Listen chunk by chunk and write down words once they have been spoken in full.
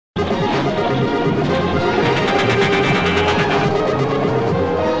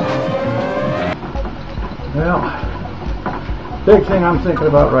Well, big thing I'm thinking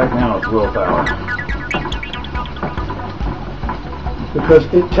about right now is willpower. Because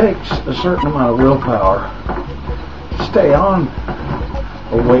it takes a certain amount of willpower to stay on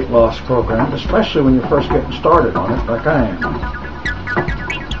a weight loss program, especially when you're first getting started on it, like I am.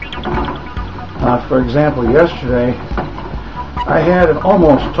 For example, yesterday, I had an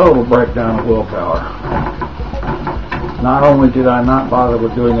almost total breakdown of willpower. Not only did I not bother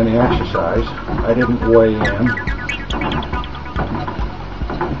with doing any exercise, I didn't weigh in.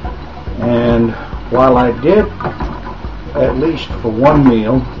 And while I did, at least for one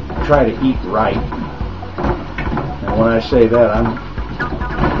meal, try to eat right, and when I say that,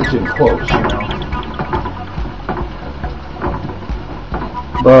 it's in quotes, you know.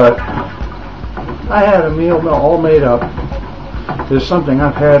 But I had a meal all made up. There's something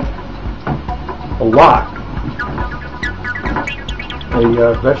I've had a lot.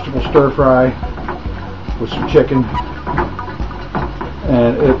 A vegetable stir fry with some chicken,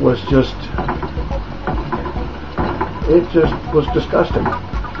 and it just was disgusting.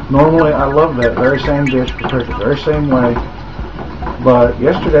 Normally I love that very same dish prepared the very same way, but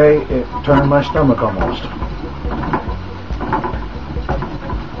yesterday it turned my stomach almost.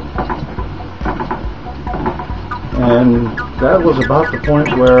 And that was about the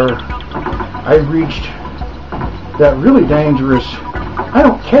point where I reached that really dangerous I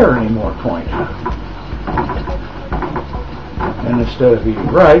don't care anymore point. And instead of eating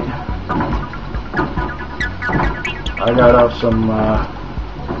right, I got out some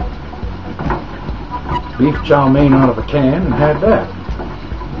beef chow mein out of a can and had that.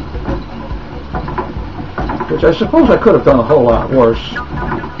 Which I suppose I could have done a whole lot worse.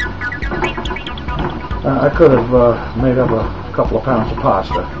 I could have made up a couple of pounds of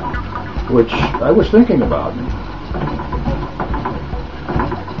pasta, which I was thinking about.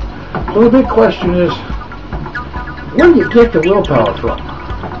 So the big question is, where do you get the willpower from?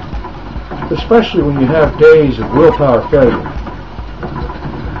 Especially when you have days of willpower failure.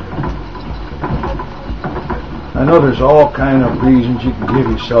 I know there's all kind of reasons you can give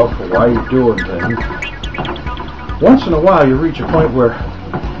yourself for why you're doing things. Once in a while you reach a point where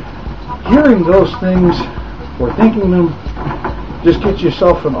hearing those things or thinking them just gets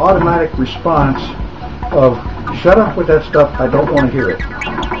yourself an automatic response of, shut up with that stuff, I don't want to hear it.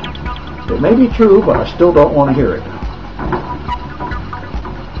 It may be true, but I still don't want to hear it.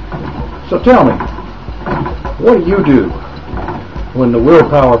 So tell me, what do you do when the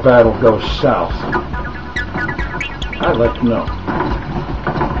willpower battle goes south? I'd like to know.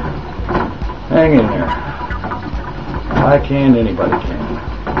 Hang in there. I can, anybody can.